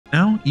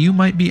Now, you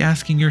might be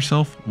asking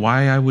yourself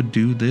why I would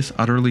do this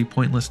utterly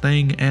pointless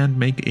thing and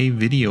make a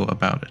video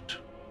about it.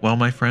 Well,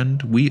 my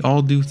friend, we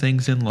all do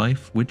things in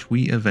life which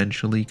we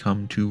eventually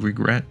come to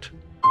regret.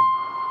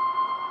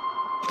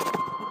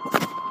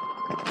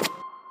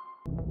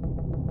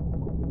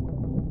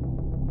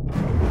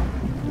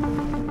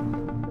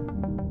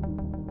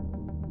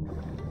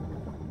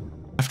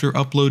 After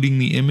uploading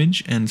the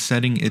image and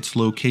setting its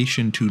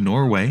location to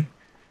Norway,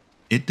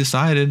 it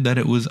decided that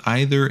it was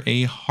either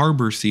a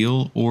harbor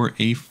seal or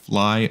a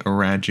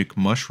fly-aragic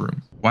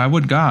mushroom. Why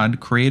would God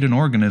create an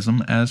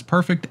organism as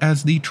perfect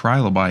as the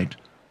trilobite,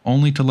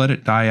 only to let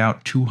it die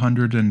out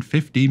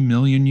 250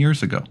 million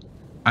years ago?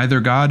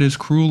 Either God is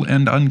cruel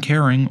and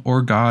uncaring,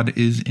 or God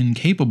is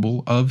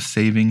incapable of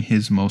saving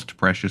his most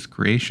precious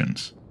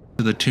creations.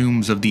 The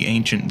tombs of the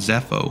ancient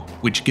Zepho,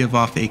 which give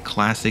off a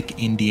classic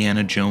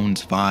Indiana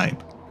Jones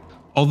vibe.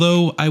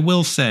 Although I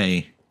will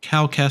say,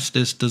 Cal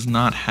Kestis does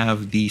not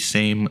have the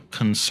same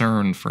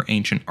concern for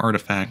ancient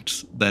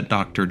artifacts that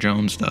Dr.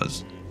 Jones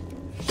does.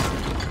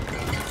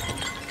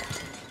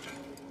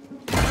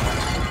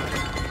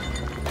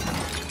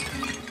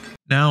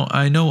 Now,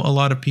 I know a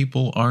lot of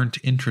people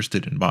aren't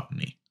interested in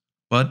botany,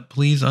 but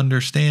please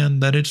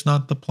understand that it's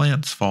not the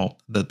plants'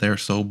 fault that they're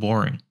so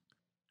boring.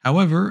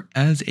 However,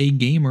 as a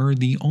gamer,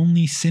 the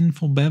only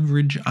sinful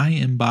beverage I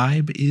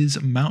imbibe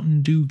is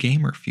Mountain Dew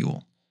Gamer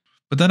Fuel.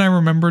 But then I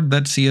remembered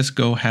that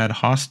CSGO had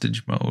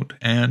hostage mode,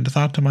 and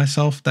thought to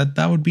myself that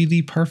that would be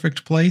the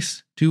perfect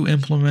place to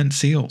implement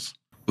seals.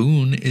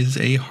 Boone is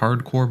a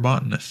hardcore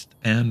botanist,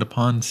 and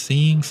upon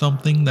seeing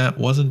something that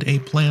wasn't a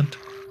plant,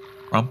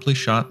 promptly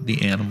shot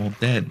the animal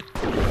dead.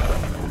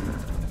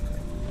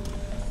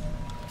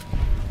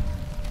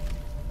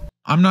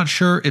 I'm not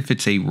sure if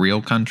it's a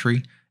real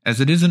country, as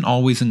it isn't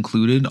always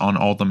included on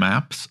all the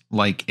maps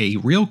like a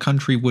real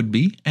country would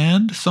be,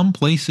 and some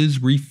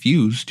places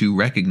refuse to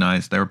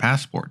recognize their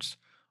passports,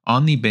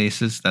 on the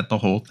basis that the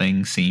whole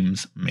thing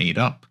seems made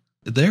up.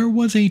 There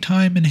was a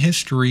time in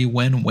history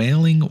when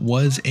whaling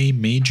was a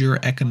major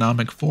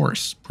economic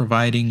force,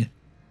 providing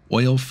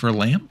oil for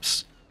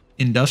lamps,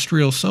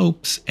 industrial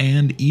soaps,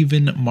 and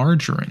even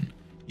margarine.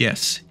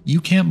 Yes, you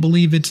can't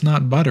believe it's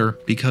not butter,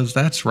 because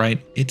that's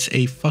right, it's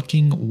a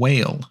fucking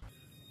whale.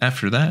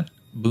 After that,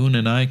 Boone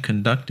and I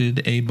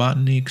conducted a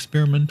botany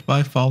experiment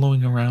by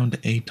following around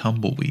a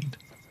tumbleweed.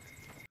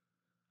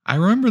 I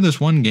remember this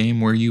one game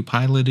where you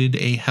piloted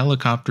a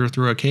helicopter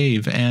through a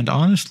cave, and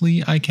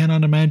honestly, I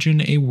cannot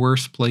imagine a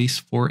worse place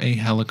for a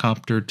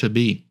helicopter to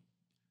be.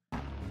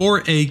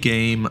 For a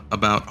game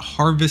about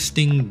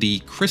harvesting the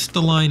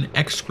crystalline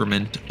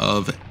excrement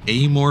of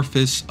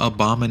amorphous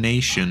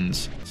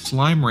abominations,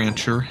 Slime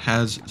Rancher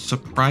has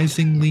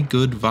surprisingly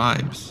good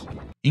vibes.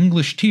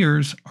 English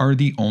tears are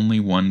the only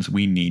ones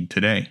we need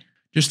today.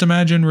 Just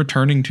imagine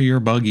returning to your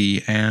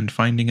buggy and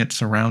finding it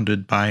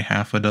surrounded by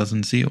half a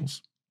dozen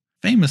seals.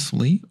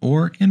 Famously,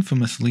 or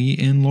infamously,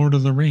 in Lord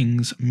of the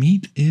Rings,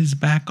 meat is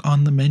back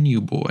on the menu,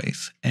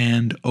 boys.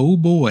 And oh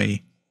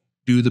boy,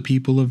 do the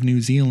people of New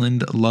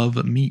Zealand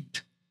love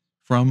meat.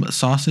 From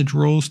sausage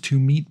rolls to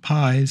meat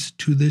pies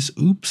to this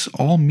oops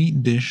all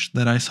meat dish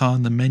that I saw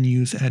in the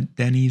menus at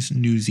Denny's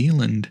New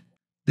Zealand.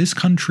 This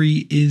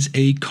country is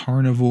a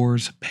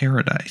carnivore's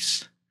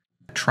paradise.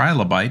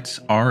 Trilobites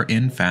are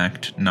in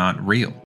fact not real.